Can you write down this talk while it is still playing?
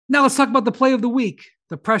Now let's talk about the play of the week.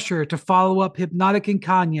 The pressure to follow up Hypnotic and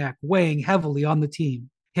Cognac weighing heavily on the team.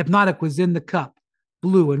 Hypnotic was in the cup,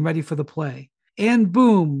 blue and ready for the play. And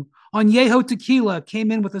boom, Añejo Tequila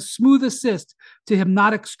came in with a smooth assist to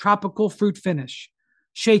Hypnotic's tropical fruit finish.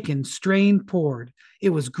 Shaken, strained, poured. It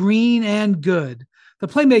was green and good. The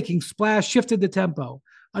playmaking splash shifted the tempo.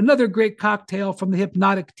 Another great cocktail from the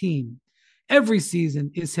Hypnotic team. Every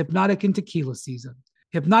season is Hypnotic and Tequila season.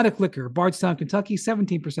 Hypnotic Liquor, Bardstown, Kentucky,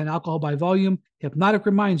 17% alcohol by volume. Hypnotic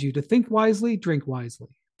reminds you to think wisely, drink wisely.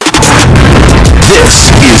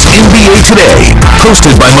 This is NBA Today,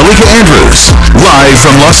 hosted by Malika Andrews, live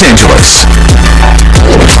from Los Angeles.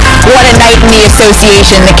 What a night in the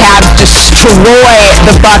association. The Cavs destroy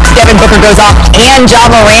the Bucks. Devin Booker goes off, and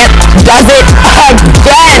Ja Morant does it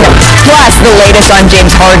again. Plus, the latest on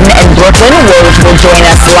James Harden and Brooklyn. Woj will join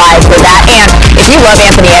us live for that. And if you love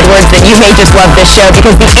Anthony Edwards, then you may just love this show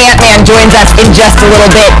because the Ant-Man joins us in just a little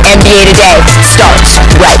bit. NBA Today starts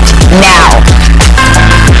right now.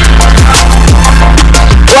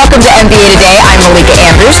 Welcome to NBA Today. I'm Malika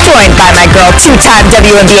Andrews, joined by my girl, two-time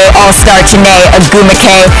WNBA All-Star Tanae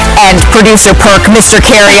Agumake, and producer Perk, Mr.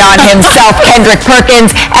 Carry-On himself, Kendrick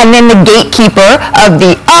Perkins, and then the gatekeeper of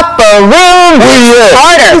the upper room,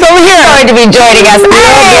 Carter. He's over here. Going to be joining us.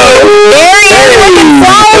 Hey, there he is, looking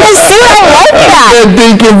fly in his suit. I like that.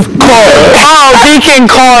 Deacon Carter. Oh, Deacon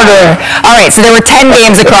Carter. All right, so there were 10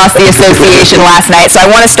 games across the association last night, so I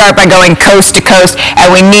want to start by going coast to coast, and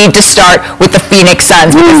we need to start with the Phoenix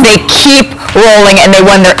Suns because they keep rolling, and they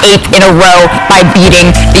won their 8th in a row by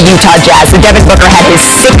beating the Utah Jazz. So Devin Booker had his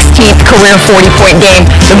 16th career 40-point game,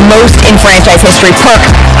 the most in franchise history. Perk,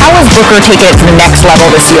 how has Booker taken it to the next level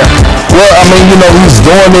this year? Well, I mean, he's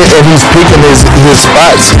doing it and he's picking his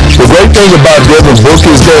spots. The great thing about Devin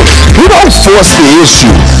Booker is that he don't force the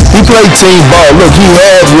issue. He played team ball. Look, he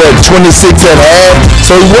had, 26 at half,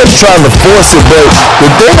 so he wasn't trying to force it, but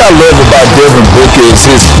the thing I love about Devin Booker is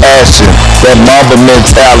his passion, that Mamba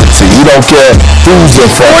mentality. He don't care who's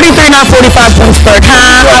in front. 43, not 45 points per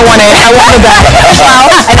time. I wanted that. Well,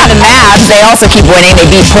 and then the Mavs, they also keep winning. They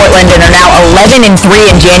beat Portland and are now 11-3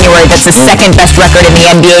 in January. That's the second best record in the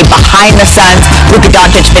NBA behind the Suns. Luka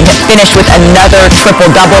Doncic finished with another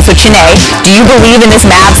triple-double. So, Chiney, do you believe in this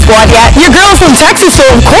Mavs squad yet? Your girl's from Texas, so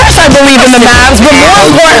of course I believe in the Mavs. But more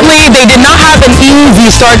importantly, they did not have an easy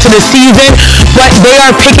start to the season, but they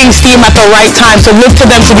are picking steam at the right time. So look to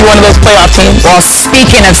them to be one of those playoff teams. Well,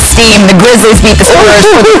 speaking of steam, the Grizzlies beat the Spurs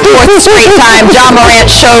for the 4th straight time. Ja Morant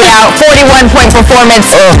showed out, 41-point performance.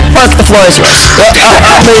 Perk, the floor is yours.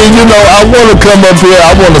 I mean, I want to come up here.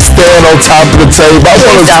 I want to stand on top of the table. I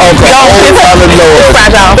want to talk a whole lot of noise.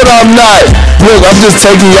 But I'm not. Look, I'm just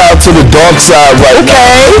taking y'all to the dark side right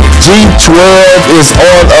now. G12 is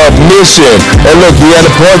on a mission. And look, he had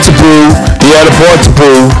a point to prove. And he proved it.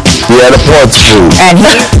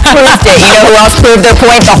 You know who else proved their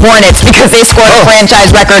point? The Hornets, because they scored a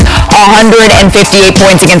franchise record 158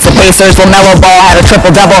 points against the Pacers. LaMelo Ball had a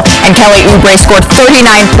triple-double, and Kelly Oubre scored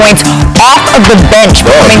 39 points off of the bench,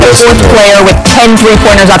 becoming the 4th player with 10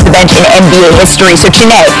 three-pointers off the bench in NBA history. So,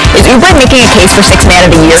 Chiney, is Oubre making a case for 6th man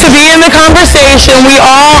of the year? To be in the conversation, we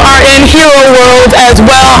all are in hero world as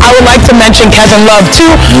well. I would like to mention Kevin Love,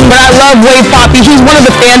 too, but I love Wade Poppy. He's one of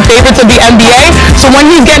the fan favorites of the NBA, so when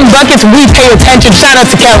he's getting buckets, we pay attention. Shout out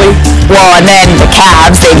to Kelly. Well, and then the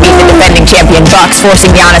Cavs, they beat the defending champion Bucks,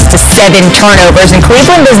 forcing Giannis to 7 turnovers. And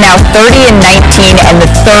Cleveland is now 30-19 and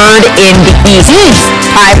the 3rd in the East.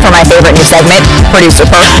 Time for my favorite new segment, Producer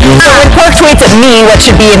Perk. So when Perk tweets at me what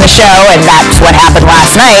should be in the show, and that's what happened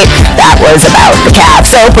last night, that was about the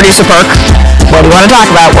Cavs. So, Producer Perk, what do you want to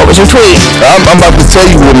talk about? What was your tweet? I'm about to tell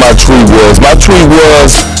you what my tweet was. My tweet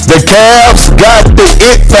was, the Cavs got the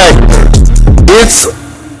it factor. It's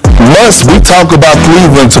must we talk about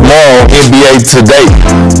Cleveland tomorrow, NBA Today.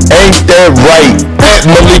 Ain't that right?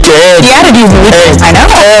 Malika Andrews. You had to do Malika. I know.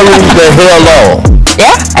 Carry the hell on.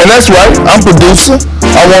 Yeah. And that's right. I'm producer.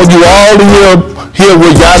 I want you all to hear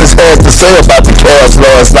what Giannis had to say about the Cavs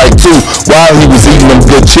last night, too, while he was eating them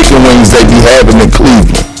good chicken wings they be having in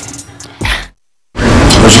Cleveland.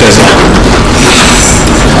 What you guys think?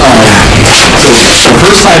 So the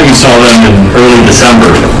first time you saw them in early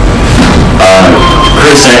December,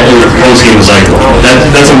 Chris at post-game was like,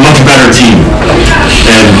 that's a much better team,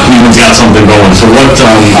 and Cleveland's got something going. So what,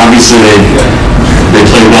 obviously they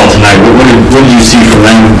played well tonight. What did you see from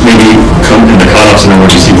them, maybe in the cut-ups, and then what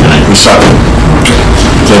did you see tonight? We sucked.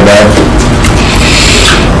 Played bad.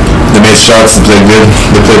 They made shots and played good.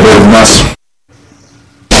 They played better than us.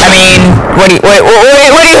 I mean, what do you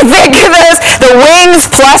think of those? The wings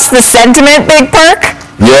plus the sentiment, Big Perk?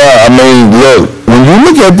 Yeah, I mean, look, when you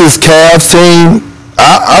look at this Cavs team,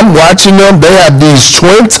 I'm watching them. They have these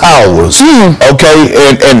twin towers, okay,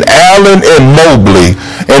 and Allen and Mobley,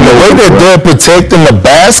 and the way that they're protecting the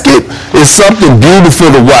basket is something beautiful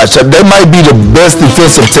to watch. They might be the best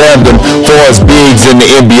defensive tandem for us bigs in the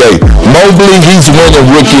NBA. Mobley, he's winning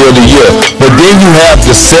Rookie of the Year, but then you have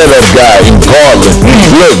the setup guy in Garland.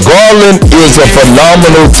 Look, Garland is a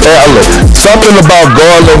phenomenal talent. Something about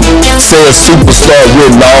Garland says superstar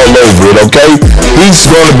written all over it, okay? He's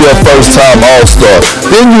going to be a first-time All-Star.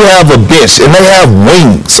 Then you have a bench, and they have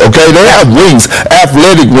wings, okay? They have wings,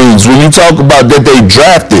 athletic wings. When you talk about that they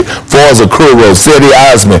drafted, Forza Kuro, Cedi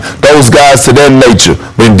Osman, those guys to that nature.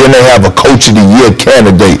 And then they have a Coach of the Year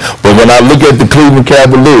candidate. But when I look at the Cleveland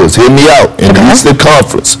Cavaliers, hear me out, in the Eastern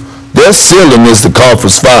Conference, their ceiling is the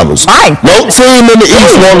conference finals. No team in the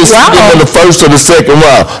East want to see them in the first or the second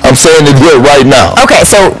round. I'm saying it here right now. Okay,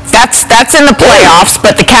 so that's in the playoffs,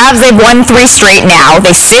 but the Cavs, they've won 3 straight now.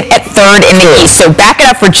 They sit at 3rd in the East. So back it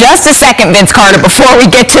up for just a second, Vince Carter, before we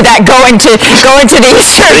get to that going to the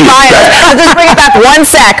Eastern Finals. I'll just bring it back 1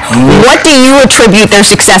 sec. What do you attribute their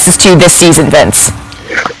successes to this season, Vince?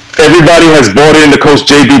 Everybody has bought into Coach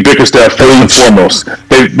J.B. Bickerstaff first and foremost.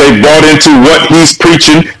 They bought into what he's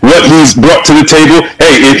preaching, what he's brought to the table.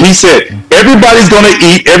 Hey, if he said everybody's going to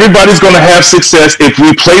eat, everybody's going to have success if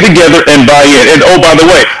we play together and buy in. And oh, by the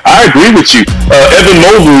way, I agree with you. Evan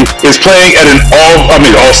Mobley is playing at an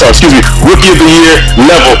Rookie of the Year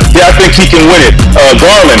level. Yeah, I think he can win it.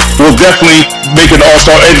 Garland will definitely make an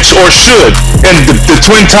All-Star, or should. And the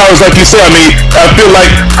Twin Towers, like you said, I mean, I feel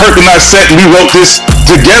like Herc and I sat and we wrote this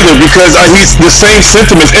together because he's the same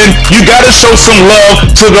sentiments. And you got to show some love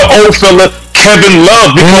to the old fella, Kevin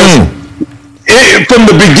Love, because from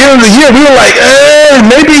the beginning of the year, we were like,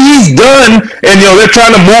 maybe he's done. And, they're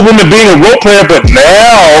trying to move him to being a role player. But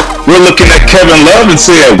now we're looking at Kevin Love and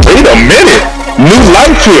saying, wait a minute. New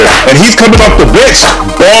life here, and he's coming off the bench,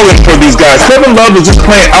 balling for these guys. Kevin Love is just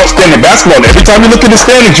playing outstanding basketball. And every time you look at the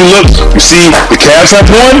standings, you see the Cavs have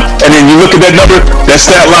won, and then you look at that number, that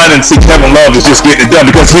stat line, and see Kevin Love is just getting it done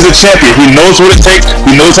because he's a champion. He knows what it takes.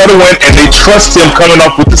 He knows how to win, and they trust him coming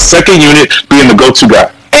off with the second unit being the go-to guy.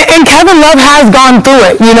 And Kevin Love has gone through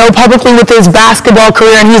it, publicly with his basketball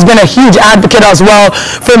career, and he's been a huge advocate as well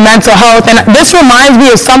for mental health. And this reminds me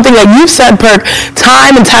of something that you've said, Perk,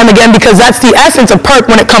 time and time again, because that's the essence of Perk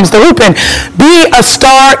when it comes to hooping. Be a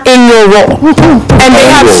star in your role. And they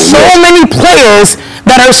have so many players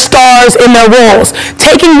that are stars in their roles,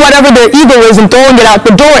 taking whatever their ego is and throwing it out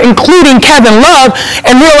the door, including Kevin Love,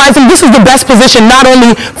 and realizing this is the best position not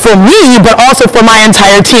only for me, but also for my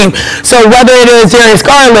entire team. So whether it is Darius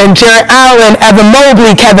Garland, Jarrett Allen, Evan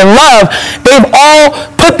Mobley, Kevin Love, they've all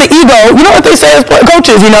put the ego, you know what they say as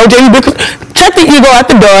coaches, Jamie Bickerstaff, check the ego at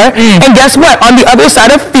the door, and guess what? On the other side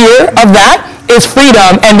of fear of that is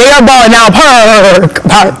freedom, and they are balling now. I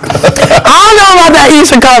don't know about that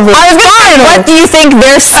Eastern Conference. I was going to say, what do you think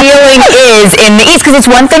their ceiling is in the East? Because it's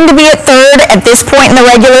one thing to be at 3rd at this point in the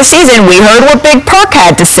regular season. We heard what Big Perk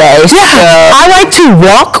had to say. Yeah, so. I like to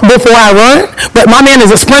walk before I run, but my man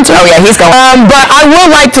is a sprinter. Oh yeah, he's going. But I would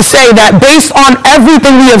like to say that based on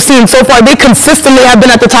everything we have seen so far, they consistently have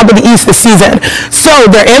been at the top of the East this season. So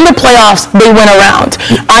they're in the playoffs. They went around.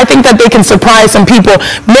 I think that they can surprise some people.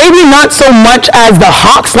 Maybe not so much as the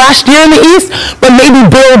Hawks last year in the East, but maybe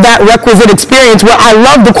build that requisite experience where I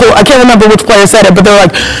love the quote, I can't remember which player said it, but they're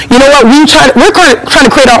like, you know what, we're trying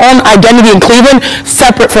to create our own identity in Cleveland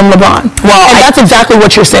separate from LeBron. Well, and that's exactly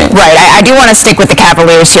what you're saying. Right. I do want to stick with the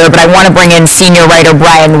Cavaliers here, but I want to bring in senior writer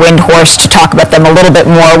Brian Windhorst to talk about them a little bit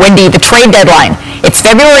more. Windy, the trade deadline, it's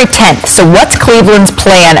February 10th, so what's Cleveland's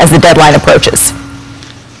plan as the deadline approaches?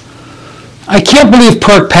 I can't believe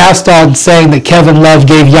Perk passed on saying that Kevin Love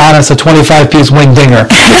gave Giannis a 25-piece wing dinger.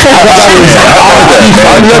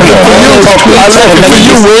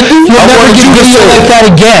 You'll never get a video like that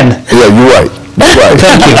again. Yeah, you're right. Right.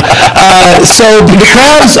 Thank you. So the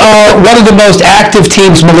Cavs are one of the most active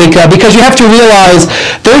teams, Malika, because you have to realize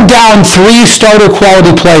they're down 3 starter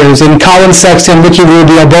quality players in Colin Sexton, Ricky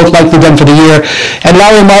Rubio, both likely done for the year, and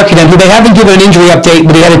Lauri Markkanen, who they haven't given an injury update,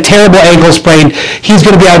 but he had a terrible ankle sprain. He's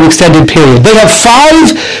going to be out an extended period. They have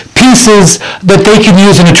 5 pieces that they can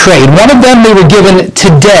use in a trade. One of them they were given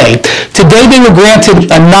today. Today they were granted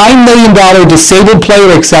a $9 million disabled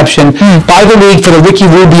player exception by the league for the Ricky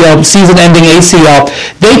Rubio season-ending ACL.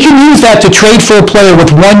 They can use that to trade for a player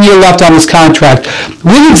with 1 year left on his contract.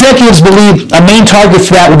 League executives believe a main target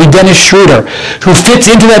for that will be Dennis Schroeder, who fits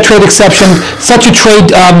into that trade exception. Such a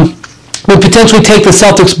trade would potentially take the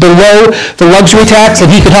Celtics below the luxury tax, and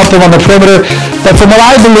he could help them on the perimeter. But from what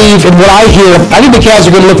I believe and what I hear, I think the Cavs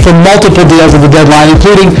are going to look for multiple deals at the deadline,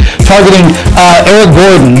 including targeting Eric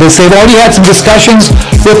Gordon. They've already had some discussions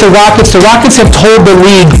with the Rockets. The Rockets have told the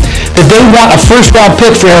league that they want a first-round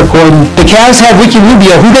pick for Eric Gordon. The Cavs have Ricky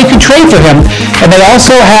Rubio, who they could trade for him, and they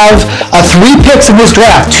also have 3 picks in this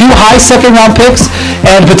draft, 2 high second-round picks,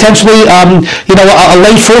 and potentially a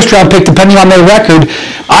late first-round pick, depending on their record.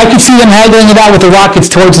 I could see them haggling it out with the Rockets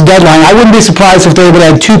towards the deadline. I wouldn't be surprised if they were able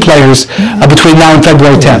to add 2 players between now and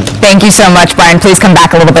February 10th. Thank you so much, Brian. Please come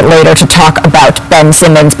back a little bit later to talk about Ben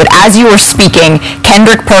Simmons. But as you were speaking,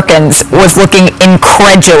 Kendrick Perkins was looking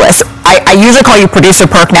incredulous. I usually call you Producer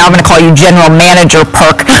Perk. Now I'm going to call you General Manager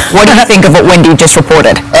Perk. What do you think of what Wendy just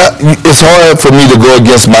reported? It's hard for me to go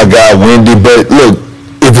against my guy, Wendy, but look,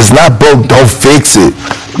 if it's not broke, don't fix it.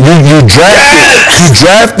 You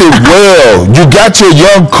drafted well. You got your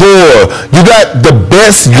young core. You got the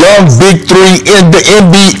best young big 3 in the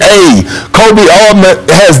NBA. Kobe Altman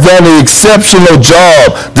has done an exceptional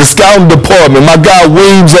job. The scouting department, my guy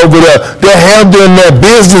Weems over there, they're handling their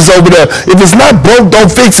business over there. If it's not broke, don't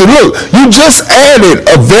fix it. Look, you just added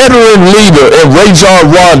a veteran leader in Rajon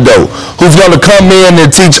Rondo, who's going to come in and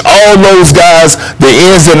teach all those guys the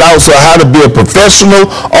ins and outs of how to be a professional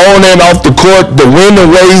on and off the court, the win and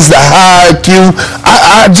raise, the high IQ.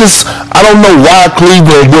 I don't know why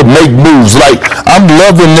Cleveland would make moves. Like, I'm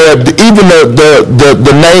loving even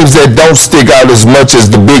the names that don't stick out as much as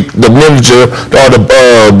the manager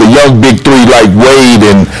or the young big 3 like Wade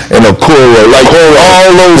and Okoro. Like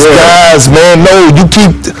all those guys, man. No, you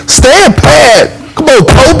stand pat. Come on,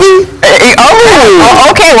 Kobe.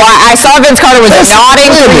 Okay. Well, I saw Vince Carter was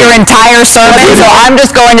nodding through your entire sermon, so I'm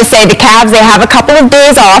just going to say the Cavs, they have a couple of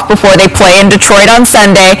days off before they play in Detroit on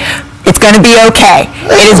Sunday. It's going to be okay.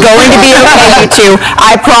 It is going to be okay, you two.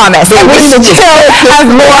 I promise. And we still have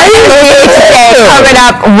more NBA today coming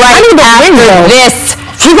up right after this.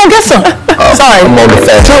 She's going to get some. Sorry. I'm on the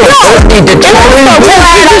fast. Ant-Man,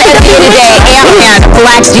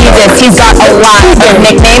 Black Jesus. He's got a lot of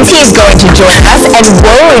nicknames. He's going to join us. And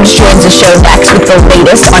Woj joins the show next with the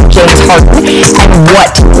latest on James Harden and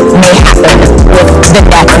what may happen with the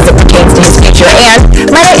Nets as it pertains to his future. And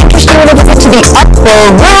might I interest you in a visit to the upper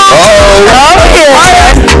room?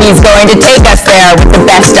 He's going to take us there with the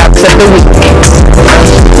best ducks of the week.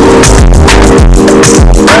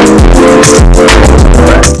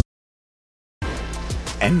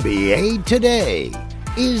 NBA Today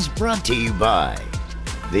is brought to you by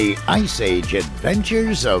the Ice Age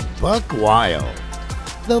Adventures of Buck Wild.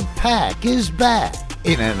 The Pack is back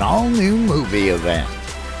in an all-new movie event,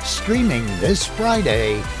 streaming this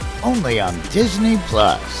Friday only on Disney+.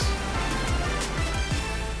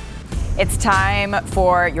 It's time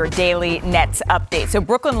for your daily Nets update. So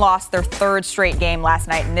Brooklyn lost their 3rd straight game last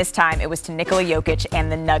night, and this time it was to Nikola Jokic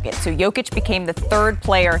and the Nuggets. So Jokic became the 3rd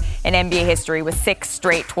player in NBA history with 6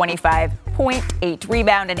 straight 25-point, 8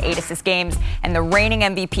 rebound, and 8 assist games. And the reigning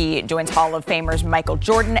MVP joins Hall of Famers Michael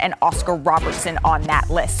Jordan and Oscar Robertson on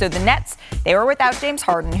that list. So the Nets, they were without James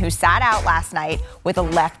Harden, who sat out last night with a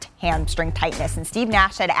left hamstring tightness. And Steve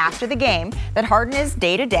Nash said after the game that Harden is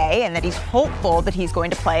day-to-day and that he's hopeful that he's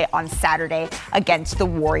going to play on Saturday against the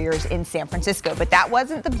Warriors in San Francisco. But that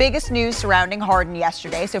wasn't the biggest news surrounding Harden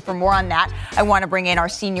yesterday. So for more on that, I want to bring in our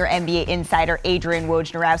senior NBA insider, Adrian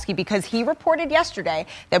Wojnarowski, because he reported yesterday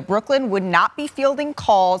that Brooklyn would not be fielding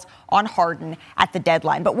calls on Harden at the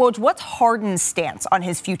deadline. But Woj, what's Harden's stance on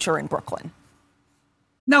his future in Brooklyn?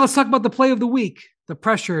 Now let's talk about the play of the week. The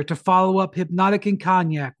pressure to follow up Hypnotic and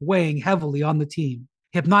Cognac weighing heavily on the team.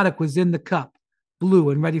 Hypnotic was in the cup,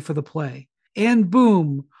 blue and ready for the play. And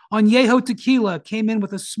boom, Añejo Tequila came in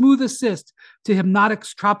with a smooth assist to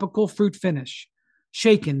Hypnotic's tropical fruit finish.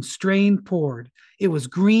 Shaken, strained, poured. It was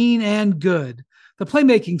green and good. The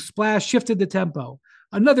playmaking splash shifted the tempo.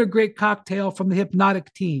 Another great cocktail from the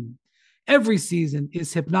Hypnotic team. Every season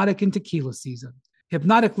is Hypnotic and Tequila season.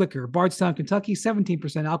 Hypnotic Liquor, Bardstown, Kentucky,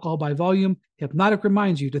 17% alcohol by volume. Hypnotic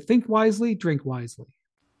reminds you to think wisely, drink wisely.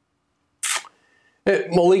 Hey,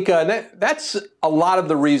 Malika, that's a lot of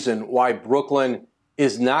the reason why Brooklyn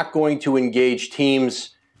is not going to engage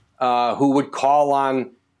teams who would call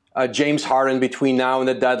on James Harden between now and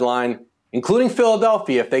the deadline, including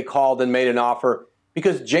Philadelphia if they called and made an offer,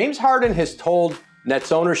 because James Harden has told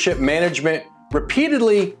Nets ownership, management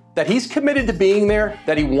repeatedly that he's committed to being there,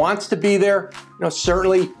 that he wants to be there.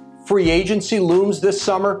 Certainly free agency looms this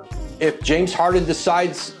summer. If James Harden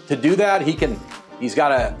decides to do that, he's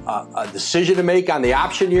got a decision to make on the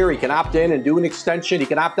option year. He can opt in and do an extension. He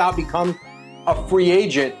can opt out, become a free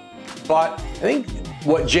agent. But I think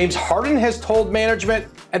what James Harden has told management,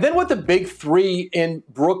 and then what the big three in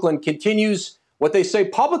Brooklyn continues. What they say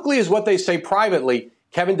publicly is what they say privately.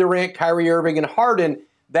 Kevin Durant, Kyrie Irving, and Harden,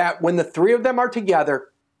 that when the three of them are together,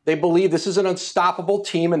 they believe this is an unstoppable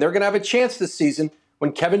team, and they're going to have a chance this season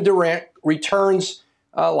when Kevin Durant returns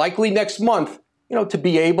likely next month, to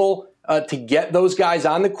be able to get those guys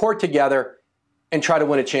on the court together and try to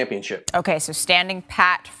win a championship. Okay, so standing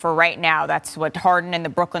pat for right now. That's what Harden and the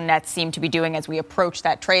Brooklyn Nets seem to be doing as we approach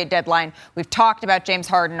that trade deadline. We've talked about James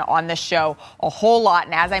Harden on this show a whole lot.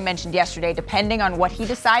 And as I mentioned yesterday, depending on what he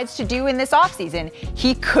decides to do in this offseason,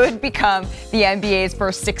 he could become the NBA's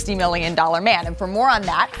first $60 million man. And for more on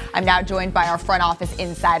that, I'm now joined by our front office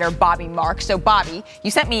insider, Bobby Marks. So, Bobby,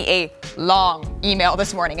 you sent me a long email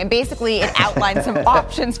this morning, and basically it outlined some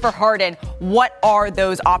options for Harden. What are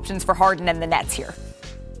those options for Harden and the Nets here?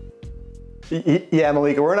 Yeah,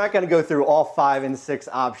 Malika, we're not going to go through all 5 and 6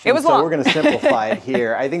 options. It was long. So we're going to simplify it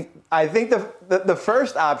here. I think the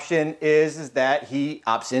first option is that he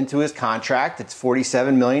opts into his contract. It's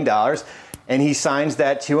 $47 million, and he signs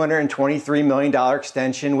that $223 million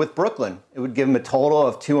extension with Brooklyn. It would give him a total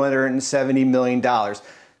of $270 million.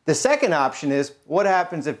 The second option is, what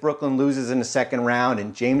happens if Brooklyn loses in the second round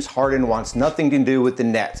and James Harden wants nothing to do with the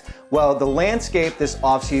Nets? Well, the landscape this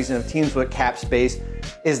offseason of teams with cap space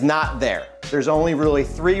is not there. There's only really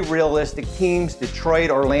 3 realistic teams: Detroit,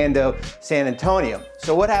 Orlando, San Antonio.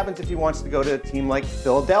 So what happens if he wants to go to a team like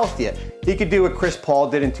Philadelphia? He could do what Chris Paul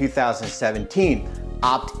did in 2017,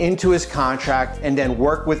 opt into his contract and then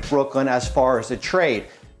work with Brooklyn as far as a trade.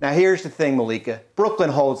 Now, here's the thing, Malika. Brooklyn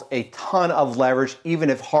holds a ton of leverage, even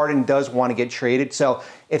if Harden does want to get traded. So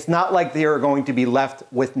it's not like they are going to be left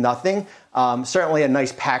with nothing. Certainly a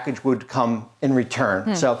nice package would come in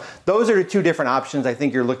return. So those are the 2 different options I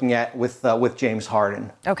think you're looking at with James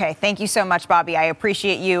Harden. Okay, thank you so much, Bobby. I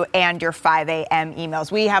appreciate you and your 5 a.m.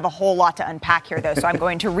 emails. We have a whole lot to unpack here, though, so I'm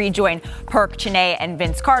going to rejoin Perk, Chiney, and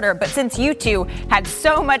Vince Carter. But since you two had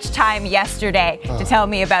so much time yesterday to tell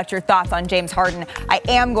me about your thoughts on James Harden, I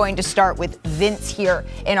am going to start with Vince here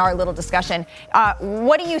in our little discussion.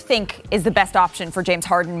 What do you think is the best option for James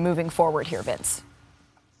Harden moving forward here, Vince?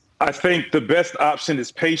 I think the best option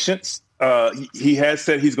is patience. He has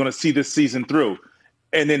said he's going to see this season through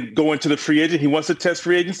and then go into the free agent. He wants to test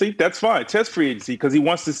free agency. That's fine. Test free agency because he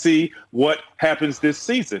wants to see what happens this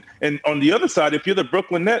season. And on the other side, if you're the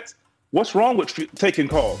Brooklyn Nets, what's wrong with taking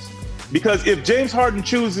calls? Because if James Harden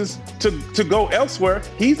chooses to go elsewhere,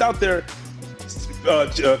 he's out there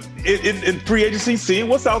in free agency, seeing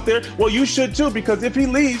what's out there. Well, you should too, because if he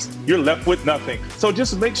leaves, you're left with nothing. So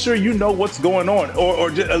just make sure you know what's going on,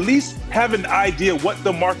 or at least have an idea what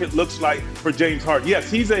the market looks like for James Harden.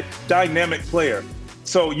 Yes, he's a dynamic player.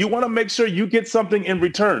 So you want to make sure you get something in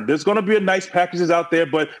return. There's going to be nice packages out there,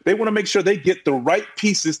 but they want to make sure they get the right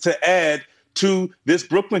pieces to add to this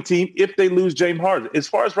Brooklyn team if they lose James Harden. As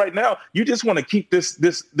far as right now, you just want to keep this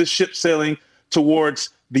ship sailing towards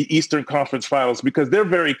the Eastern Conference Finals because they're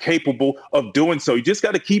very capable of doing so. You just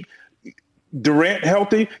got to keep Durant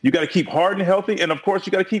healthy. You got to keep Harden healthy. And, of course,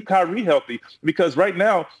 you got to keep Kyrie healthy because right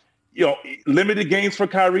now, limited games for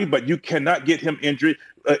Kyrie, but you cannot get him injured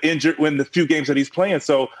when the few games that he's playing.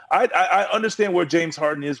 So I understand where James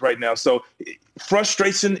Harden is right now. So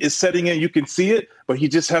frustration is setting in. You can see it, but he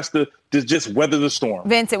just has to just weather the storm.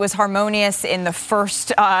 Vince, it was harmonious in the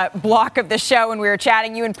first block of the show when we were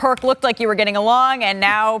chatting. You and Perk looked like you were getting along, and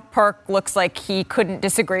now Perk looks like he couldn't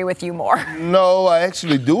disagree with you more. No, I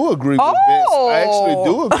actually do agree with Vince. I actually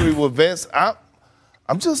do agree with Vince.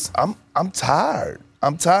 I'm tired.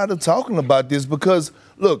 I'm tired of talking about this because,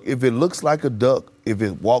 look, if it looks like a duck, if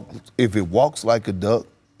it walks like a duck,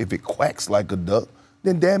 if it quacks like a duck,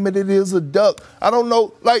 then damn it is a duck. I don't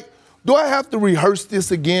know, do I have to rehearse this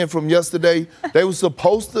again from yesterday? He was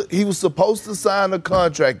supposed to sign a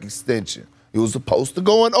contract extension. It was supposed to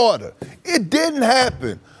go in order. It didn't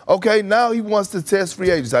happen. Okay, now he wants to test free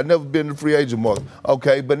agents. I've never been in the free agent market.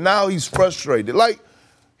 Okay, but now he's frustrated.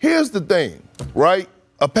 Here's the thing, right?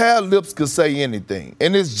 A pair of lips could say anything.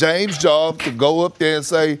 And it's James' job to go up there and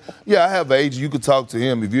say, yeah, I have an agent. You could talk to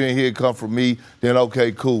him. If you ain't here, come from me, then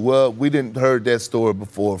okay, cool. Well, we didn't heard that story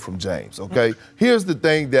before from James, okay? Here's the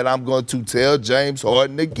thing that I'm going to tell James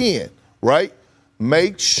Harden again, right?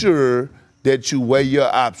 Make sure that you weigh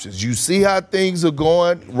your options. You see how things are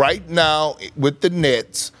going right now with the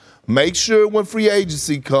Nets. Make sure when free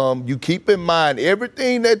agency comes, you keep in mind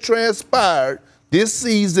everything that transpired this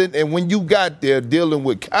season and when you got there dealing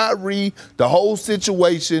with Kyrie, the whole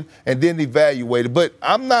situation, and then evaluate it. But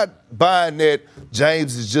I'm not buying that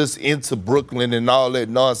James is just into Brooklyn and all that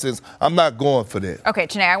nonsense. I'm not going for that. Okay,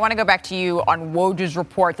 Chiney, I want to go back to you on Woj's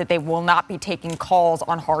report that they will not be taking calls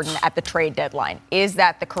on Harden at the trade deadline. Is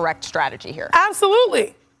that the correct strategy here?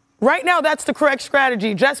 Absolutely. Right now, that's the correct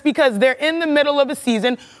strategy, just because they're in the middle of a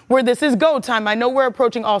season where this is go time. I know we're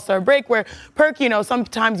approaching All-Star break where, Perk,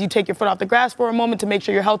 sometimes you take your foot off the grass for a moment to make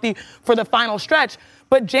sure you're healthy for the final stretch.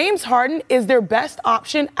 But James Harden is their best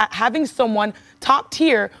option at having someone top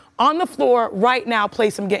tier on the floor right now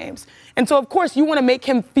play some games. And so, of course, you want to make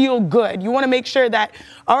him feel good. You want to make sure that,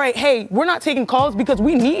 all right, hey, we're not taking calls because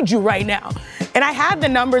we need you right now. And I have the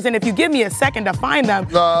numbers, and if you give me a second to find them,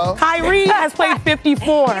 Kyrie has played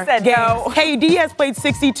 54 games. No. KD has played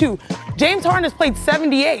 62. James Harden has played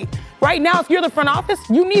 78. Right now, if you're the front office,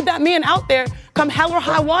 you need that man out there come hell or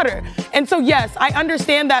high water. And so, yes, I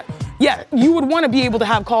understand that. Yeah, you would want to be able to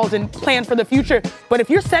have calls and plan for the future. But if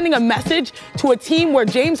you're sending a message to a team where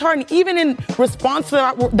James Harden, even in response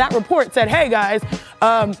to that report, said, hey, guys,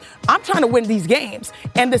 I'm trying to win these games.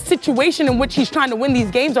 And the situation in which he's trying to win these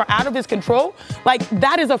games are out of his control. Like,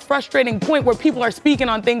 that is a frustrating point where people are speaking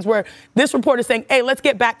on things where this report is saying, hey, let's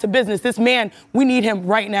get back to business. This man, we need him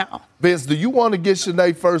right now. Vince, do you want to get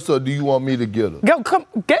Shanae first or do you want me to get her? Go, come,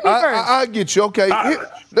 get me first. I'll get you. Okay,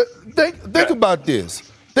 think about this.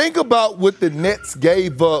 Think about what the Nets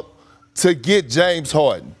gave up to get James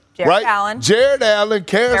Harden, right? Jared Allen,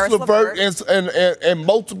 Karis LeVert, and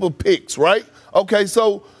multiple picks, right? Okay,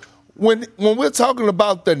 so when we're talking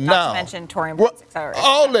about the now, not to mention Torian Prince,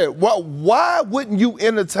 all that, why wouldn't you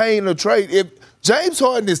entertain a trade if James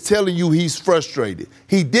Harden is telling you he's frustrated?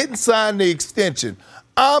 He didn't sign the extension.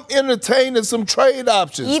 I'm entertaining some trade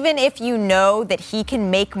options. Even if you know that he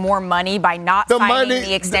can make more money by not signing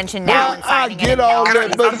the extension now and signing it. I get all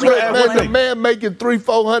that, but look, man, the man making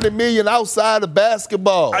 $300-400 million outside of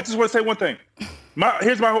basketball. I just want to say one thing.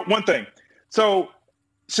 Here's my one thing. So,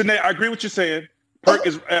 Shanae, I agree with what you're saying. Perk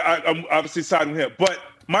is, I'm obviously siding with him. But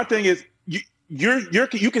my thing is,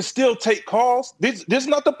 you can still take calls. This is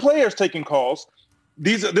not the players taking calls.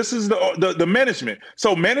 This is the management.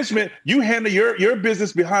 So management, you handle your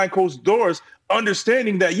business behind closed doors,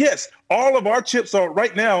 understanding that, yes, all of our chips are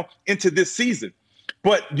right now into this season.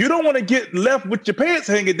 But you don't want to get left with your pants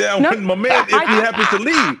hanging down when my man, if he happens to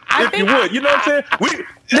leave, if you would. You know what I'm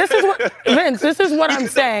saying? This is what I'm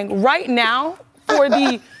saying. Right now, for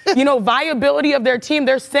the viability of their team,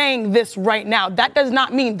 they're saying this right now. That does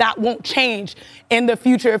not mean that won't change in the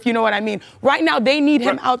future, if you know what I mean. Right now, they need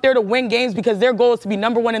him out there to win games because their goal is to be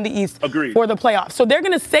number one in the East for the playoffs. So they're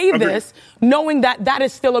going to say this knowing that that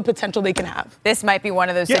is still a potential they can have. This might be one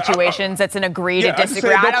of those situations that's an agree to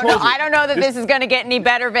disagree. I don't know that this is going to get any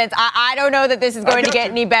better, Vince. I don't know that this is going to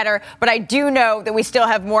get any better, but I do know that we still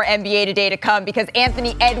have more NBA Today to come because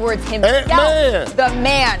Anthony Edwards himself, the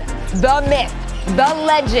man, the myth, the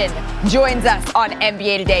legend, joins us on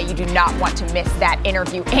NBA Today. You do not want to miss that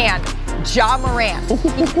interview. And Ja Morant,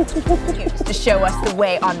 he continues to show us the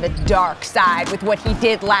way on the dark side with what he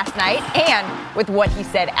did last night and with what he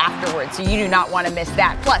said afterwards. So you do not want to miss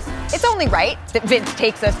that. Plus, it's only right that Vince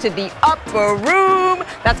takes us to the upper room.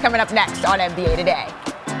 That's coming up next on NBA Today.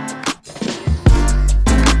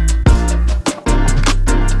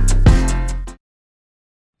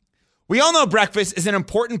 We all know breakfast is an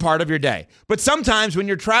important part of your day, but sometimes when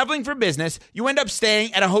you're traveling for business, you end up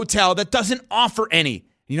staying at a hotel that doesn't offer any.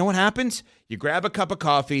 You know what happens? You grab a cup of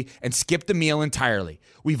coffee and skip the meal entirely.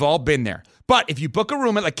 We've all been there. But if you book a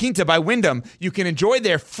room at La Quinta by Wyndham, you can enjoy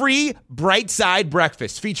their free Bright Side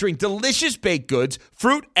breakfast featuring delicious baked goods,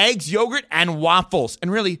 fruit, eggs, yogurt, and waffles.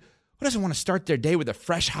 And really, who doesn't want to start their day with a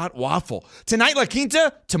fresh hot waffle? Tonight, La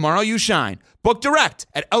Quinta, tomorrow you shine. Book direct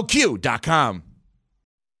at LQ.com.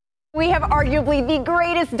 We have arguably the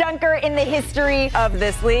greatest dunker in the history of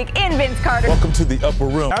this league in Vince Carter. Welcome to the upper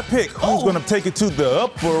room. I pick who's going to take it to the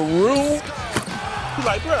upper room. He's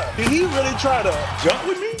like, bro, did he really try to jump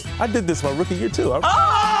with me? I did this my rookie year, too. No.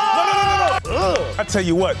 I tell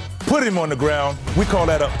you what, put him on the ground. We call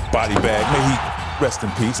that a body bag. May he rest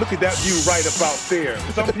in peace. Look at that view right about there.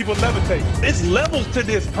 Some people levitate. It's levels to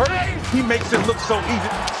this. He makes it look so easy.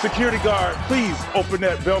 Security guard, please open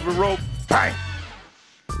that velvet rope. Bang.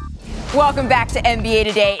 Welcome back to NBA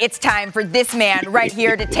Today. It's time for this man right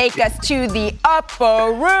here to take us to the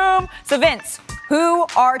upper room. So, Vince, who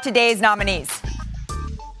are today's nominees? All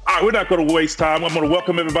right, we're not going to waste time. I'm going to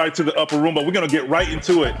welcome everybody to the upper room, but we're going to get right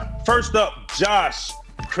into it. First up, Josh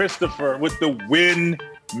Christopher with the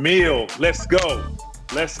windmill. Let's go.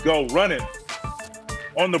 Let's go. Running.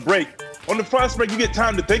 On the break. On the fast break, you get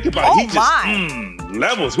time to think about it. He just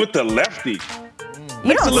levels with the lefty.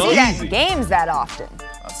 You don't see that in games that often.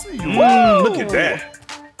 Look at that.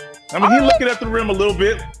 I mean, he's looking at the rim a little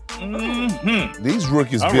bit. Mm-hmm. These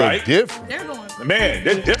rookies built different. They're going. Man,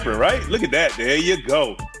 they're different, right? Look at that. There you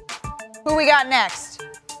go. Who we got next?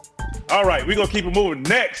 All right, we're going to keep it moving.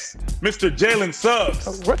 Next, Mr. Jalen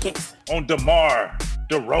Suggs. Rookies. On DeMar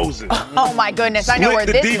DeRozan. Oh, my goodness. I know where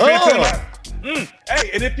the this is. defense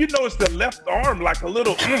Hey, and if you notice the left arm, like a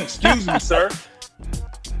little, excuse me, sir.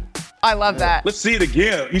 I love that. Let's see it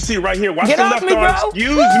again. You see it right here. Watch Get the off left me, arm. bro.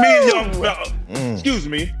 Excuse me, young fella. Excuse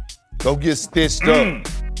me. Go get stitched up.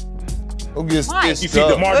 Go get stitched up. You see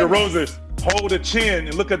DeMar DeRozan hold the chin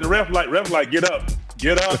and look at the ref like, get up.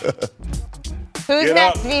 Get up. Who's Get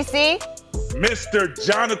next, up. VC? Mr.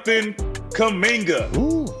 Jonathan Kuminga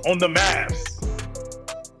on the Mavs.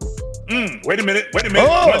 Wait a minute.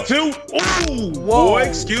 1, 2. Ooh, boy,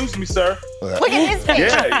 excuse me, sir. Look at his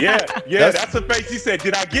face. Yeah. That's a face. He said,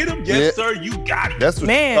 "Did I get him?" Yes, sir. You got it. That's what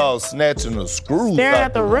you call snatching a screw. Staring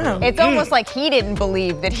at the rim. It's almost like he didn't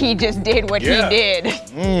believe that he just did what he did.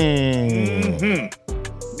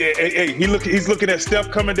 Hey, he's looking at Steph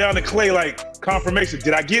coming down to Clay like confirmation.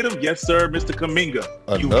 Did I get him? Yes, sir, Mr. Kuminga.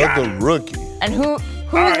 You got Another him. rookie. And who's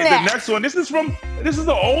All right, next? the next one. This is an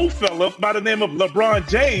old fella by the name of LeBron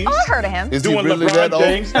James. Oh, I've heard of him. Is he doing really LeBron that old?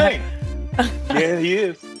 James thing. Yeah, he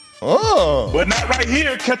is. Oh. But not right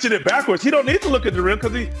here, catching it backwards. He don't need to look at the rim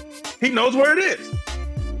because he knows where it is.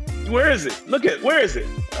 Where is it? Where is it?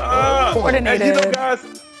 Coordinated. And you know, guys,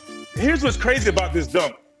 here's what's crazy about this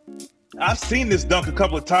dunk. I've seen this dunk a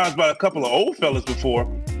couple of times by a couple of old fellas before.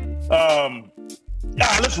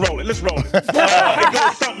 Let's roll it. It goes a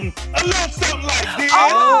little something like this.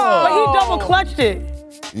 Oh, but he double clutched it.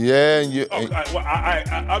 Yeah, and you.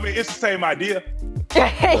 I mean, it's the same idea. Look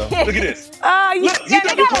at this. You Look, Yeah,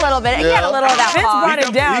 they got a little bit. He had a little of that Vince pop. brought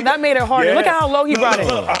it down. That made it harder. Look at how low he brought it.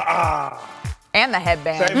 And the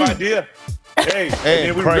headband. Same idea. Hey, and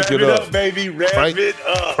then we crank rev it it up. up, baby. Rev it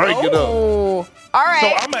up. Crank it up. All right. So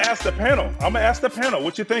I'm going to ask the panel.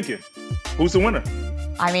 What you thinking? Who's the winner?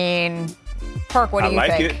 I mean, Perk, what do you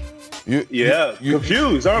like think? it.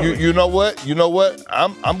 Confused, aren't we? You know what?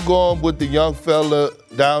 I'm going with the young fella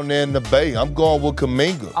down there in the Bay. I'm going with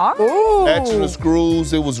Kuminga. Oh. Catching the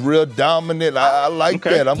screws, it was real dominant. I like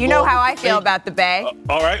that. You know how I feel about the Bay.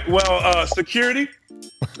 All right. Well, security.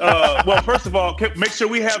 Well, first of all, make sure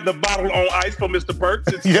we have the bottle on ice for Mr.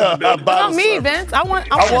 Perks. Not me, Vince. I want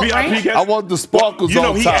I want the sparkles You know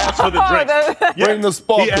on he top. asked for the drink. Bring the He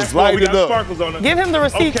sparkles, asked for light we it got up. sparkles on it. Give him the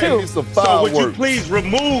receipt, Okay. too. It's a So would you firework. please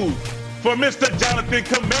remove for Mr. Jonathan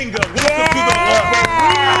Kuminga? Welcome to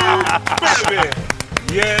the Upper Room, baby.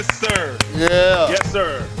 Yes, sir. Yeah. Yes,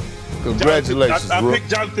 sir. Congratulations, I bro. picked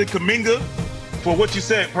Jonathan Kuminga for what you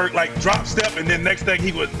said, Perk, like drop step, and then next thing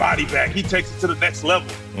he would body back. He takes it to the next level.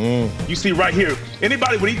 You see right here,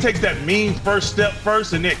 anybody, when he takes that mean first step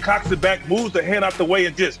first and then cocks it back, moves the hand out the way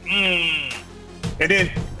and just, and then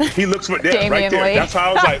he looks for that right Damian there. Lee. That's how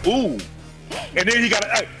I was like, ooh. And then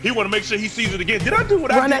he want to make sure he sees it again. Did I do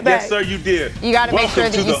what Run I it did? Yes, back. sir, you did. You got to make sure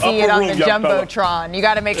Welcome that to you the see it upper on room, the young fella. Jumbotron. You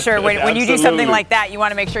got to make sure when you do something Absolutely. like that, you want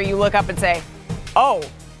to make sure you look up and say, oh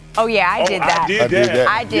yeah, I did that. I did that.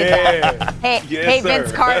 I did Yeah. that. Hey, Yes, hey, sir.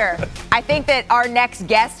 Vince Carter. I think that our next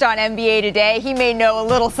guest on NBA Today, he may know a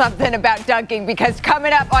little something about dunking because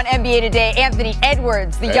coming up on NBA Today, Anthony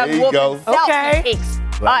Edwards, the There young you wolf go. himself, Okay. takes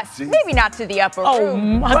Like us, Jesus. maybe not to the upper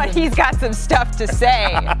room, but he's got some stuff to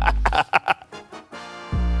say.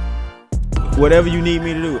 Whatever you need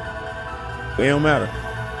me to do, it don't matter.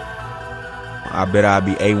 I bet I'll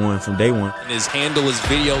be A1 from day one. His handle is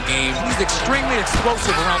video game. He's extremely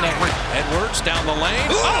explosive around that ring. Edwards down the lane.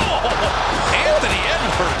 Oh! Anthony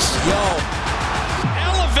Edwards.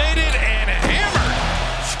 Elevated and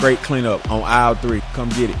hammered. Straight cleanup on aisle 3. Come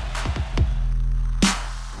get it.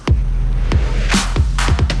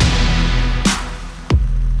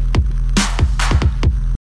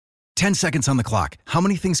 Ten seconds on the clock. How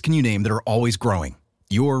many things can you name that are always growing?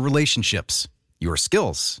 Your relationships, your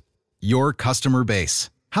skills, your customer base.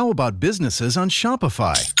 How about businesses on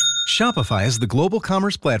Shopify? Shopify is the global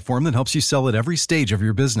commerce platform that helps you sell at every stage of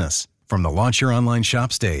your business. From the launch your online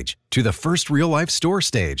shop stage to the first real-life store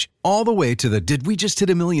stage, all the way to the did we just hit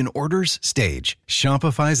a million orders stage.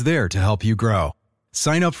 Shopify's there to help you grow.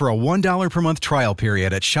 Sign up for a $1 per month trial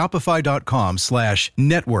period at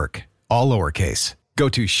shopify.com/network, all lowercase. Go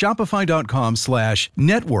to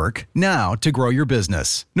shopify.com/network now to grow your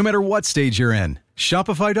business, no matter what stage you're in.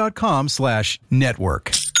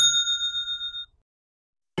 Shopify.com/network.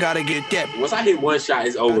 Gotta get that. Once I hit one shot,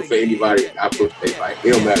 it's over for anybody. I put it like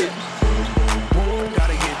it don't matter.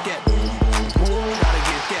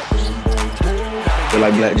 Feel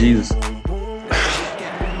like Black Jesus.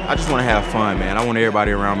 I just want to have fun, man. I want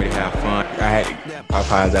everybody around me to have fun. I had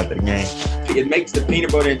Popeyes after the game. It makes the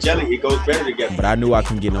peanut butter and jelly, it goes better together. But I knew I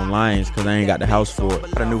couldn't get no Lions because I ain't got the house for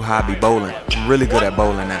it. I knew how I be bowling. I'm really good at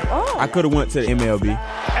bowling now. Oh. I could have went to the MLB.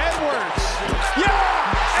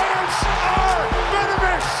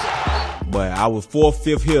 But I was 4th,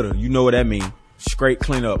 5th hitter. You know what that means. Straight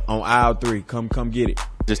cleanup on aisle 3. Come get it.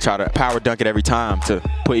 Just try to power dunk it every time to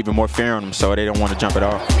put even more fear on them so they don't want to jump it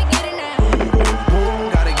off.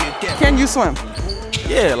 Can you swim?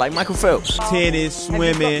 Yeah, like Michael Phelps. Tennis,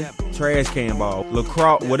 swimming, trash can ball,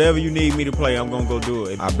 lacrosse, whatever you need me to play, I'm going to go do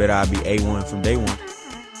it. I bet I'll be A1 from day one.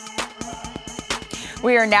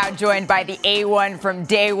 We are now joined by the A1 from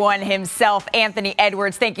day one himself, Anthony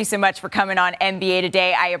Edwards. Thank you so much for coming on NBA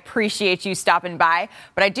Today. I appreciate you stopping by.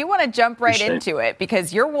 But I do want to jump right into it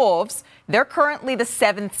because your Wolves, they're currently the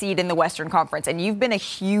 7th seed in the Western Conference, and you've been a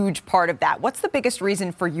huge part of that. What's the biggest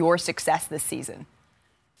reason for your success this season?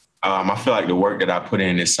 I feel like the work that I put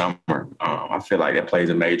in this summer, I feel like that plays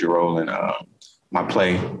a major role in my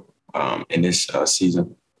play in this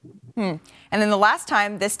season. And then the last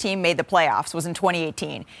time this team made the playoffs was in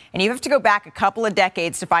 2018. And you have to go back a couple of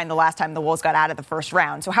decades to find the last time the Wolves got out of the first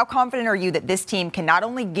round. So how confident are you that this team can not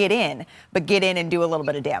only get in, but get in and do a little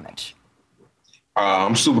bit of damage?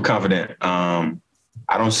 I'm super confident. I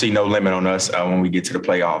don't see no limit on us when we get to the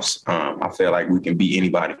playoffs. I feel like we can beat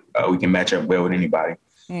anybody. We can match up well with anybody.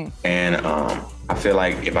 And I feel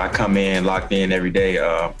like if I come in locked in every day,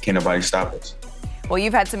 can't nobody stop us. Well,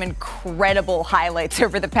 you've had some incredible highlights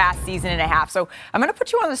over the past season and a half. So I'm going to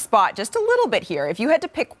put you on the spot just a little bit here. If you had to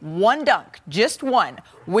pick one dunk, just one,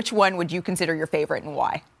 which one would you consider your favorite and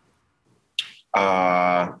why?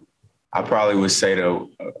 I probably would say the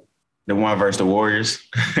one versus the Warriors.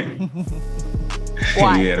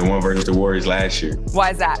 Why? Yeah, the one versus the Warriors last year.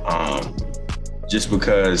 Why is that? Just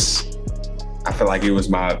because I feel like it was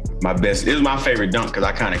my best. It was my favorite dunk because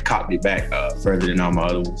I kind of copied it back further than all my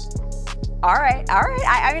other ones. All right.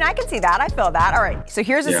 I mean, I can see that. I feel that. All right. So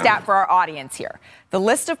here's a stat for our audience here. The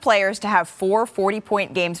list of players to have 4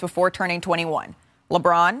 40-point games before turning 21.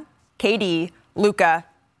 LeBron, KD, Luka,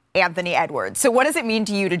 Anthony Edwards. So what does it mean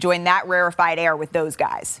to you to join that rarefied air with those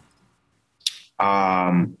guys?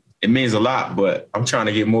 It means a lot, but I'm trying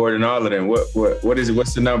to get more than all of them. What is it?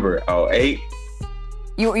 What's the number? 8?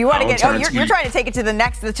 You want to get? Oh, you're trying to take it to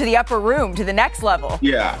the upper room, to the next level.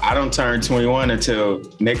 Yeah, I don't turn 21 until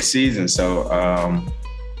next season, so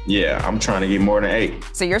yeah, I'm trying to get more than 8.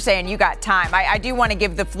 So you're saying you got time. I do want to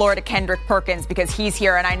give the floor to Kendrick Perkins because he's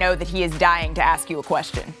here, and I know that he is dying to ask you a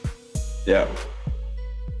question. Yeah.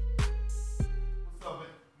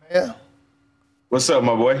 Yeah. What's up,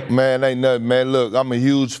 my boy? Man, ain't nothing, man. Look, I'm a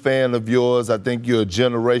huge fan of yours. I think you're a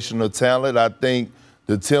generational talent. I think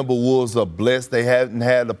the Timberwolves are blessed. They haven't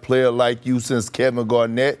had a player like you since Kevin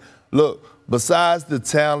Garnett. Look, besides the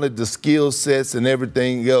talent, the skill sets, and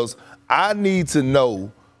everything else, I need to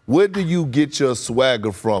know, where do you get your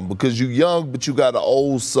swagger from? Because you're young, but you got an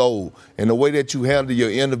old soul. And the way that you handle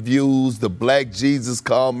your interviews, the Black Jesus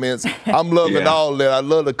comments, I'm loving all that. I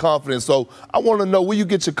love the confidence. So I want to know where you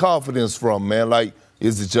get your confidence from, man. Like,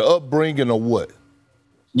 is it your upbringing or what?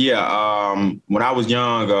 Yeah, when I was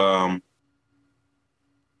young,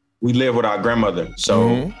 we lived with our grandmother.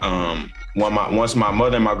 So once my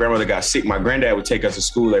mother and my grandmother got sick, my granddad would take us to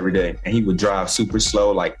school every day, and he would drive super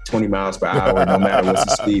slow, like 20 miles per hour, no matter what's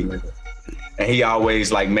the speed limit. And he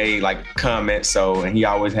always made comments. And he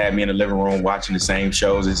always had me in the living room watching the same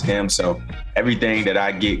shows as him. So everything that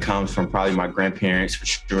I get comes from probably my grandparents for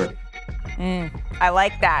sure. I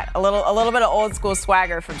like that. A little bit of old school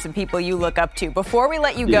swagger from some people you look up to. Before we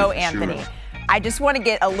let you go, Anthony, sure. I just want to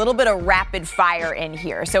get a little bit of rapid fire in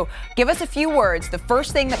here. So give us a few words, the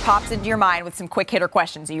first thing that pops into your mind with some quick hitter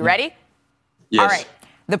questions. Are you ready? Yes. All right.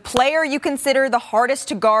 The player you consider the hardest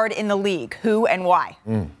to guard in the league, who and why?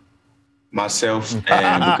 Myself, and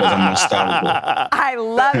because I'm unstoppable. I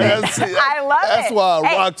love it. I love it. That's why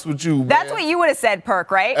I rocks with you, man. That's what you would have said,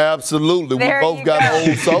 Perk, right? Absolutely. We both got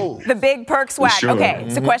old souls. The big Perk swag. Sure. Okay,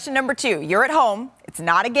 so question number 2. You're at home. It's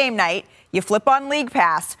not a game night. You flip on League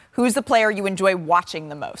Pass. Who's the player you enjoy watching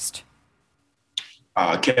the most?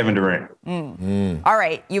 Kevin Durant. All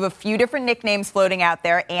right. You have a few different nicknames floating out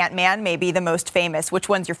there. Ant-Man may be the most famous. Which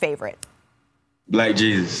one's your favorite? Black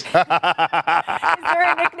Jesus. Is there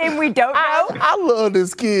a nickname we don't know? I love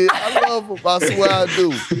this kid. I love him. I swear I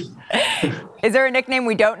do. Is there a nickname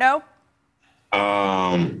we don't know?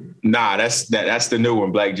 Nah, that's the new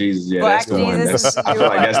one, Black Jesus. Yeah, Black that's the Jesus one. I feel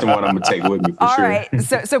like that's the one I'm gonna take with me for sure. All right.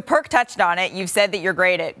 So Perk touched on it. You've said that you're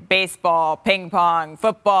great at baseball, ping pong,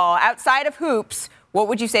 football. Outside of hoops, what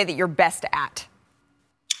would you say that you're best at?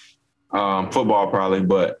 Football probably,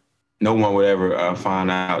 but no one would ever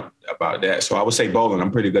find out about that. So I would say bowling.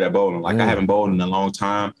 I'm pretty good at bowling. Like I haven't bowled in a long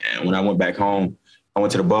time. And when I went back home, I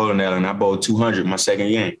went to the bowling alley and I bowled 200 my second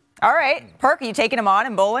game. All right. Perk, are you taking him on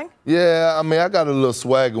in bowling? Yeah, I mean, I got a little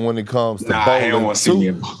swagger when it comes to bowling. He don't want to see me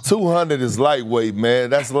in bowling. 200 is lightweight,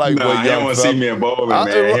 man. That's lightweight, he don't want to see me in bowling, man.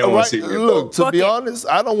 He don't want to see me in bowling. Look, to be honest,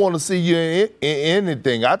 I don't want to see you in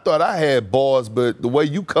anything. I thought I had bars, but the way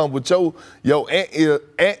you come with your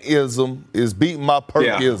antism is beating my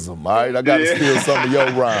perkism, all right? I got to steal some of your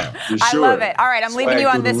rhymes. I love it. All right, I'm leaving you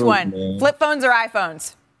on this one. Man. Flip phones or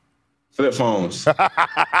iPhones? Flip phones. There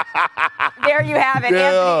you have it.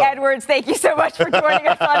 Anthony Edwards, thank you so much for joining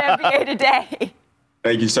us on NBA Today.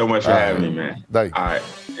 Thank you so much for having me, man. Thank you. All right,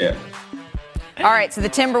 yeah. All right, so the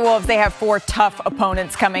Timberwolves, they have 4 tough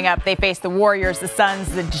opponents coming up. They face the Warriors, the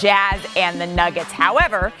Suns, the Jazz, and the Nuggets.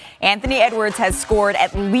 However, Anthony Edwards has scored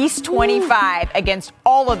at least 25 against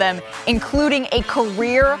all of them, including a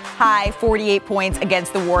career-high 48 points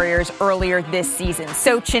against the Warriors earlier this season.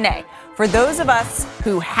 So, Chiney, for those of us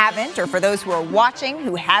who haven't, or for those who are watching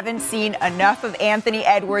who haven't seen enough of Anthony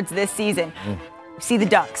Edwards this season, we see the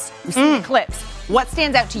dunks, we see the clips. What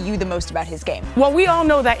stands out to you the most about his game? Well, we all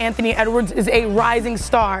know that Anthony Edwards is a rising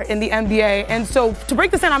star in the NBA. And so to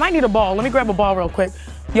break this down, I might need a ball. Let me grab a ball real quick.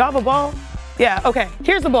 Y'all have a ball? Yeah, okay.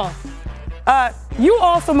 Here's the ball. You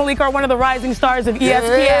also, Malika, are one of the rising stars of ESPN.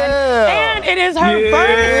 Yeah. And it is her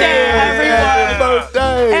birthday, everyone. Happy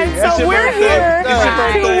birthday. And so we're here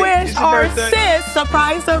to wish our sis,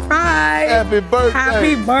 surprise. Happy birthday.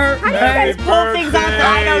 Happy birthday. How do you guys pull things out that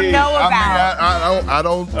I don't know about? I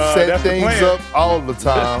don't set things up all the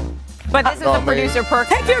time. But this is the producer Perk.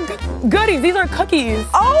 Take your goodies. These are cookies.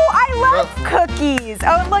 Oh, I love cookies.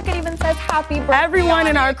 Oh, and look, it even says happy birthday. Everyone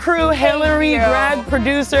in our crew, Hillary, Greg,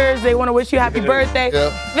 producers, they want to wish you happy birthday.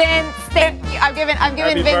 Vince, thank you. I'm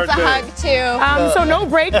giving Vince a hug too. So no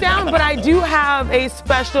breakdown, but I do have a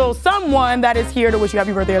special someone that is here to wish you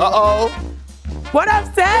happy birthday as well. What up,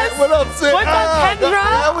 Sis? What up, Sis? What's up,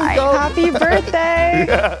 Kendra? There we go. Happy birthday.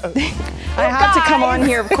 I had to come on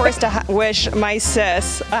here, of course, to wish my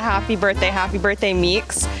sis a happy birthday. Happy birthday,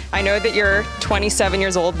 Meeks. I know that you're 27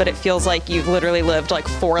 years old, but it feels like you've literally lived like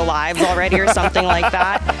 4 lives already or something like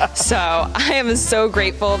that. So I am so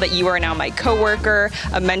grateful that you are now my coworker,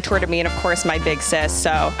 a mentor to me, and of course, my big sis.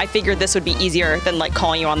 So I figured this would be easier than like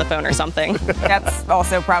calling you on the phone or something. That's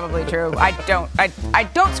also probably true. I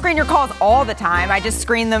don't screen your calls all the time. I just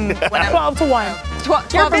screen them when I'm 12 to 1.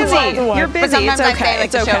 12 You're busy. to 1. You're busy. But sometimes It's I okay. say like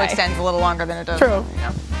It's the show okay. extends a little longer than it does. True. You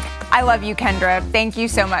know? I love you, Kendra. Thank you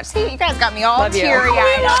so much. See, you guys got me all Love you.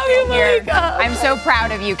 teary-eyed. We love you, Malika. I'm so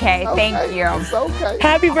proud of you, Kay. Thank you. It's okay.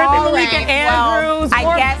 Happy birthday, All Malika right, Andrews. I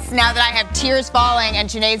guess now that I have tears falling and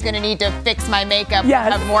Janae's going to need to fix my makeup, we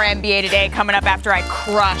have more NBA Today coming up after I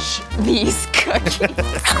crush these cookies.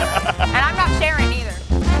 And I'm not sharing either.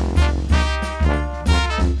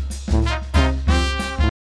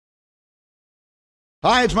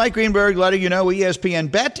 Hi, it's Mike Greenberg letting you know ESPN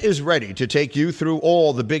Bet is ready to take you through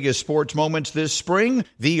all the biggest sports moments this spring.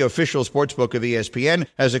 The official sportsbook of ESPN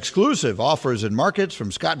has exclusive offers and markets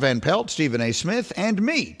from Scott Van Pelt, Stephen A. Smith, and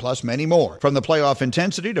me, plus many more. From the playoff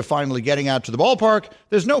intensity to finally getting out to the ballpark,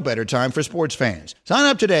 there's no better time for sports fans. Sign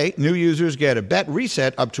up today. New users get a bet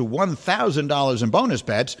reset up to $1,000 in bonus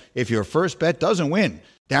bets if your first bet doesn't win.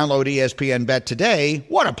 Download ESPN Bet today.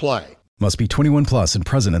 What a play. Must be 21 plus and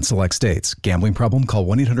present in select states. Gambling problem? Call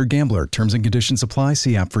 1-800-GAMBLER. Terms and conditions apply.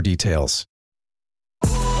 See app for details.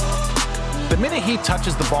 The minute he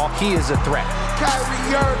touches the ball, he is a threat.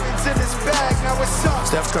 Kyrie Irving's in his bag, now what's up?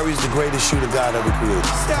 Steph Curry's the greatest shooter God ever created.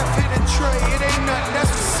 Steph hitting Trey, it ain't nothing,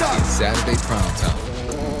 that's what's up. It's Saturday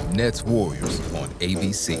primetime. Nets Warriors on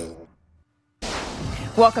ABC.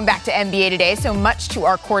 Welcome back to NBA Today. So much to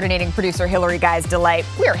our coordinating producer Hillary Guy's delight,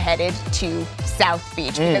 we're headed to South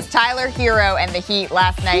Beach because Tyler Hero and the Heat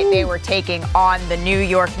last night, they were taking on the New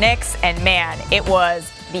York Knicks, and man, it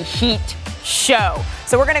was the Heat show.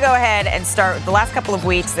 So we're going to go ahead and start. The last couple of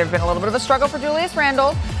weeks, there's been a little bit of a struggle for Julius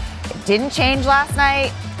Randle. It didn't change last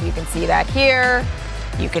night. You can see that here.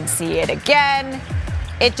 You can see it again.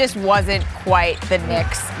 It just wasn't quite the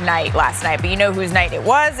Knicks' night last night. But you know whose night it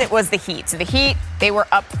was? It was the Heat. So the Heat, they were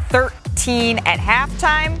up 13 at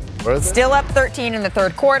halftime. Still up 13 in the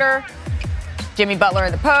third quarter. Jimmy Butler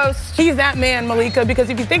in the post. He's that man, Malika,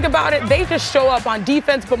 because if you think about it, they just show up on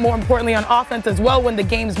defense, but more importantly on offense as well when the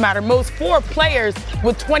games matter most. 4 players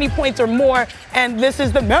with 20 points or more, and this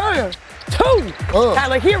is the man. 2.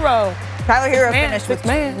 Tyler Hero. Tyler Hero finished with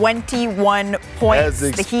 21 points.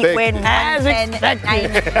 The Heat win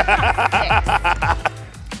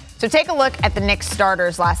 110-96. So take a look at the Knicks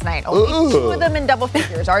starters last night. Only 2 of them in double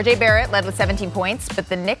figures. RJ Barrett led with 17 points, but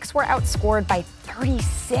the Knicks were outscored by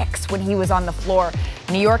 36 when he was on the floor.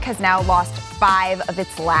 New York has now lost 5 of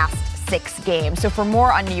its last 6 games. So for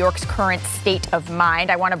more on New York's current state of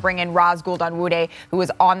mind, I want to bring in Raz Guldanwude, who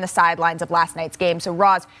was on the sidelines of last night's game. So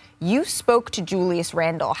Raz, you spoke to Julius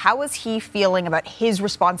Randle. How was he feeling about his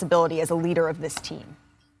responsibility as a leader of this team?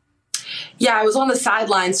 Yeah, I was on the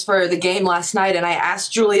sidelines for the game last night, and I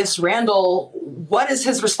asked Julius Randle, what is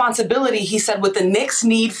his responsibility? He said, what the Knicks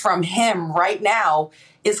need from him right now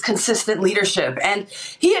is consistent leadership. And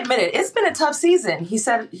he admitted it's been a tough season. He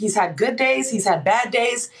said he's had good days, he's had bad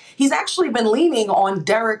days. He's actually been leaning on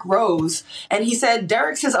Derrick Rose. And he said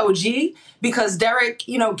Derrick's his OG because Derrick,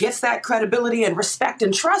 gets that credibility and respect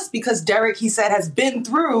and trust because Derrick, he said, has been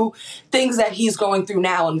through things that he's going through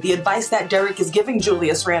now. And the advice that Derrick is giving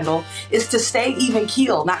Julius Randle is to stay even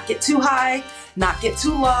keel, not get too high, not get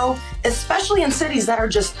too low, especially in cities that are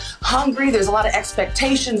just hungry. There's a lot of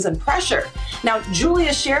expectations and pressure. Now,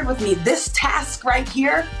 Julius shared with me this task right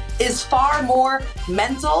here is far more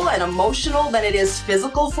mental and emotional than it is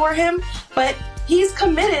physical for him, but he's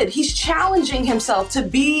committed. He's challenging himself to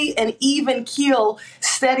be an even keel,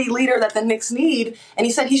 steady leader that the Knicks need. And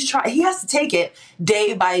he said he has to take it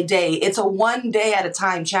day by day. It's a one day at a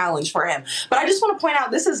time challenge for him. But I just want to point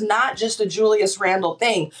out, this is not just a Julius Randle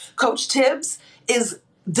thing. Coach Tibbs is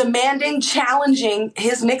demanding, challenging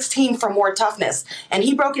his Knicks team for more toughness. And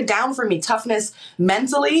he broke it down for me. Toughness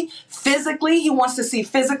mentally, physically. He wants to see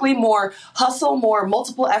physically more hustle, more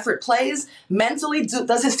multiple effort plays. Mentally,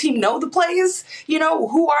 does his team know the plays?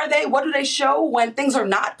 Who are they? What do they show when things are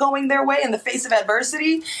not going their way in the face of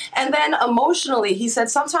adversity? And then emotionally, he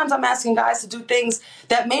said, sometimes I'm asking guys to do things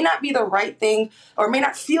that may not be the right thing or may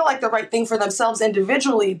not feel like the right thing for themselves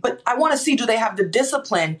individually, but I want to see, do they have the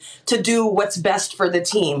discipline to do what's best for the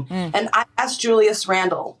team? And I asked Julius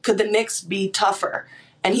Randle, could the Knicks be tougher?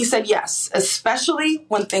 And he said yes, especially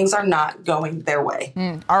when things are not going their way.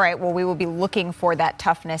 All right. Well, we will be looking for that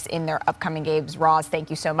toughness in their upcoming games. Roz,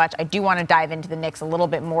 thank you so much. I do want to dive into the Knicks a little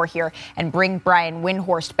bit more here and bring Brian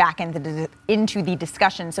Windhorst back into the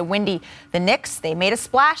discussion. So, Windy, the Knicks, they made a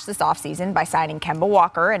splash this offseason by signing Kemba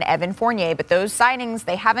Walker and Evan Fournier, but those signings,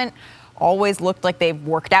 they haven't always looked like they've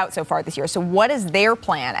worked out so far this year. So what is their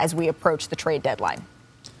plan as we approach the trade deadline?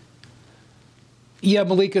 Yeah,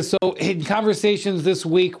 Malika, so in conversations this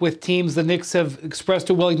week with teams, the Knicks have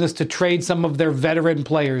expressed a willingness to trade some of their veteran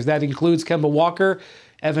players. That includes Kemba Walker,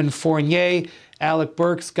 Evan Fournier, Alec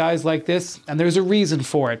Burks, guys like this, and there's a reason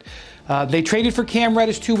for it. They traded for Cam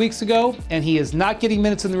Reddish 2 weeks ago, and he is not getting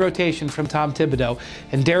minutes in the rotation from Tom Thibodeau.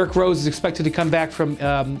 And Derrick Rose is expected to come back from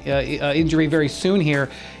injury very soon here.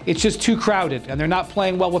 It's just too crowded, and they're not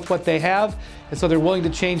playing well with what they have, and so they're willing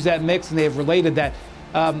to change that mix, and they have related that.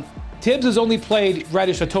 Tibbs has only played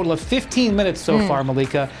Reddish a total of 15 minutes so far,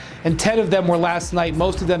 Malika, and 10 of them were last night,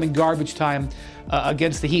 most of them in garbage time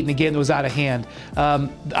against the Heat in a game that was out of hand.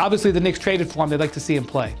 Obviously, the Knicks traded for him. They'd like to see him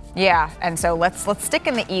play. Yeah, and so let's stick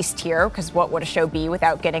in the East here, because what would a show be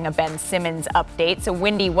without getting a Ben Simmons update? So,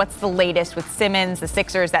 Windy, what's the latest with Simmons, the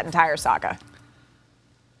Sixers, that entire saga?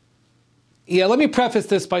 Yeah, let me preface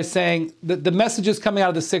this by saying that the messages coming out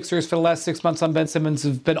of the Sixers for the last 6 months on Ben Simmons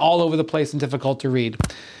have been all over the place and difficult to read.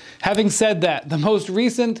 Having said that, the most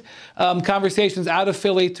recent conversations out of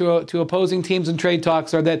Philly to opposing teams and trade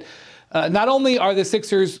talks are that not only are the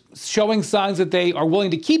Sixers showing signs that they are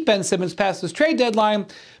willing to keep Ben Simmons past this trade deadline,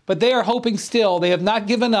 but they are hoping still, they have not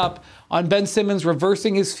given up on Ben Simmons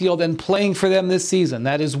reversing his field and playing for them this season.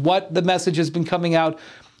 That is what the message has been coming out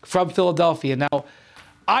from Philadelphia. Now,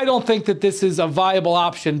 I don't think that this is a viable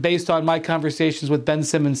option based on my conversations with Ben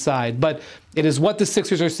Simmons' side, but it is what the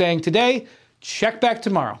Sixers are saying today. Check back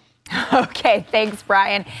tomorrow. Okay, thanks,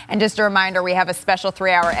 Brian. And just a reminder, we have a special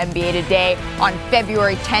 3-hour NBA Today on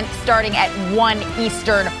February 10th, starting at 1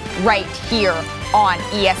 Eastern, right here on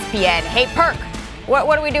ESPN. Hey, Perk,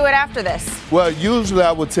 what are we doing after this? Well, usually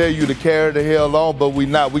I would tell you to carry the hell on, but we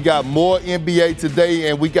not. We got more NBA Today,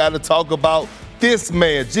 and we got to talk about this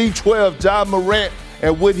man, G12, Ja Morant,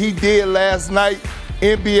 and what he did last night.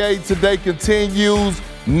 NBA Today continues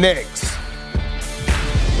next.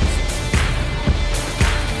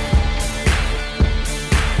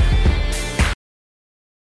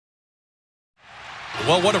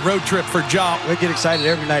 Well, what a road trip for Ja. We get excited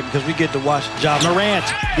every night because we get to watch Ja Morant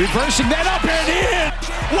reversing that up and in.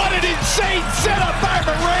 What an insane setup by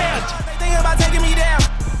Morant. Thinking about taking me down.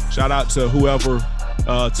 Shout out to whoever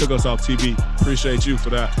took us off TV. Appreciate you for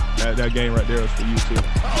that. That game right there is for you too.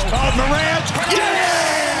 Oh, Morant.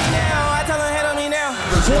 Yeah! Now, I tell him head on me now.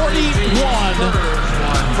 41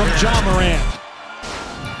 from Ja Morant.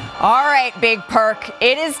 All right, Big Perk.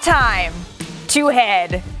 It is time to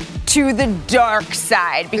head to the dark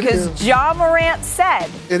side because Ja Morant said,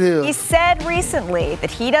 he said recently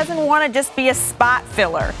that he doesn't want to just be a spot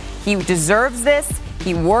filler. He deserves this.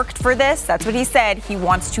 He worked for this. That's what he said. He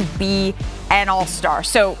wants to be an all-star.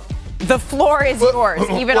 So the floor is yours,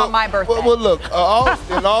 even on my birthday. Well, look,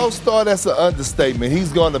 an all-star, that's an understatement.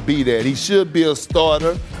 He's going to be that. He should be a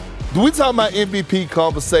starter. We talking about MVP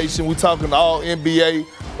conversation. We talking all NBA.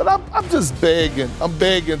 But I'm just begging. I'm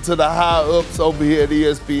begging to the high-ups over here at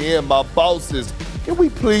ESPN, my bosses. Can we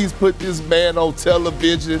please put this man on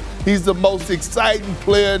television? He's the most exciting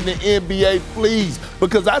player in the NBA, please.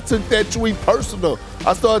 Because I took that tweet personal.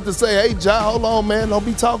 I started to say, hey, Ja, hold on, man. Don't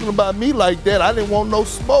be talking about me like that. I didn't want no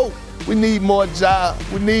smoke. We need more Ja.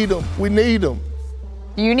 We need him. We need him.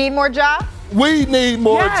 You need more Ja? We need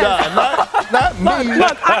more Ja. Not me.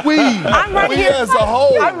 Look, we as a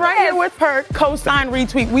whole. I'm right here with Perk. Co-sign,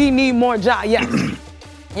 retweet. We need more Ja. Yes.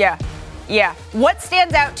 Yeah. What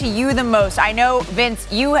stands out to you the most? I know, Vince,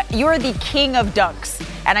 you're the king of dunks.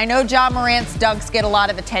 And I know Ja Morant's dunks get a lot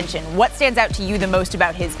of attention. What stands out to you the most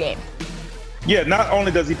about his game? Yeah, not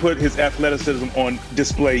only does he put his athleticism on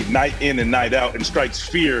display night in and night out and strikes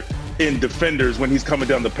fear in defenders when he's coming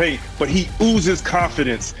down the paint, but he oozes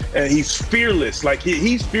confidence and he's fearless. Like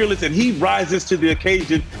he's fearless and he rises to the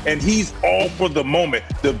occasion and he's all for the moment.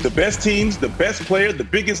 The best teams, the best player, the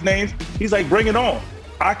biggest names, he's like, bring it on.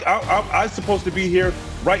 I'm supposed to be here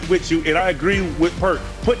right with you, and I agree with Perk.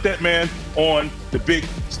 Put that man on the big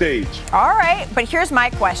stage. All right, but here's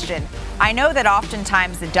my question. I know that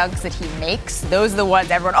oftentimes the dunks that he makes, those are the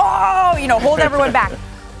ones everyone, hold everyone back.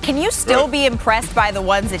 Can you still be impressed by the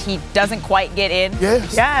ones that he doesn't quite get in?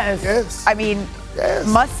 Yes. I mean,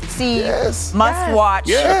 must see, must watch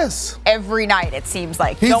every night, it seems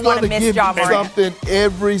like. He's don't want to miss Ja Morant. Something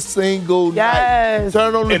every single night.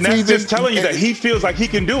 Turn on the and TV. That's just telling you that he feels like he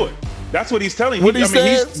can do it. That's what he's telling you. What he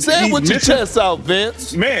said? Say it with your chest out,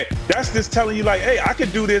 Vince. Man, that's just telling you like, hey, I can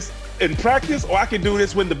do this in practice, or I can do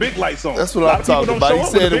this when the big lights on. That's what I'm talking about. He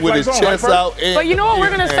said it with his chest out. But you know what we're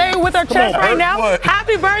going to say with our chest right now? What?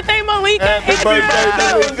 Happy birthday, Malika. Happy birthday,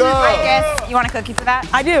 Malika. I guess you want a cookie for that?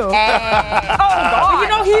 I do. Hey. Oh, God. But you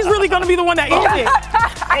know he's really going to be the one that eats it.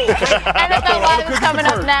 NFL Live is coming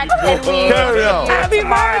up next. And we Carry on. Happy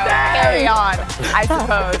birthday. Carry on, I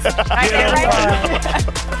suppose. Can I say it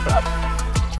right?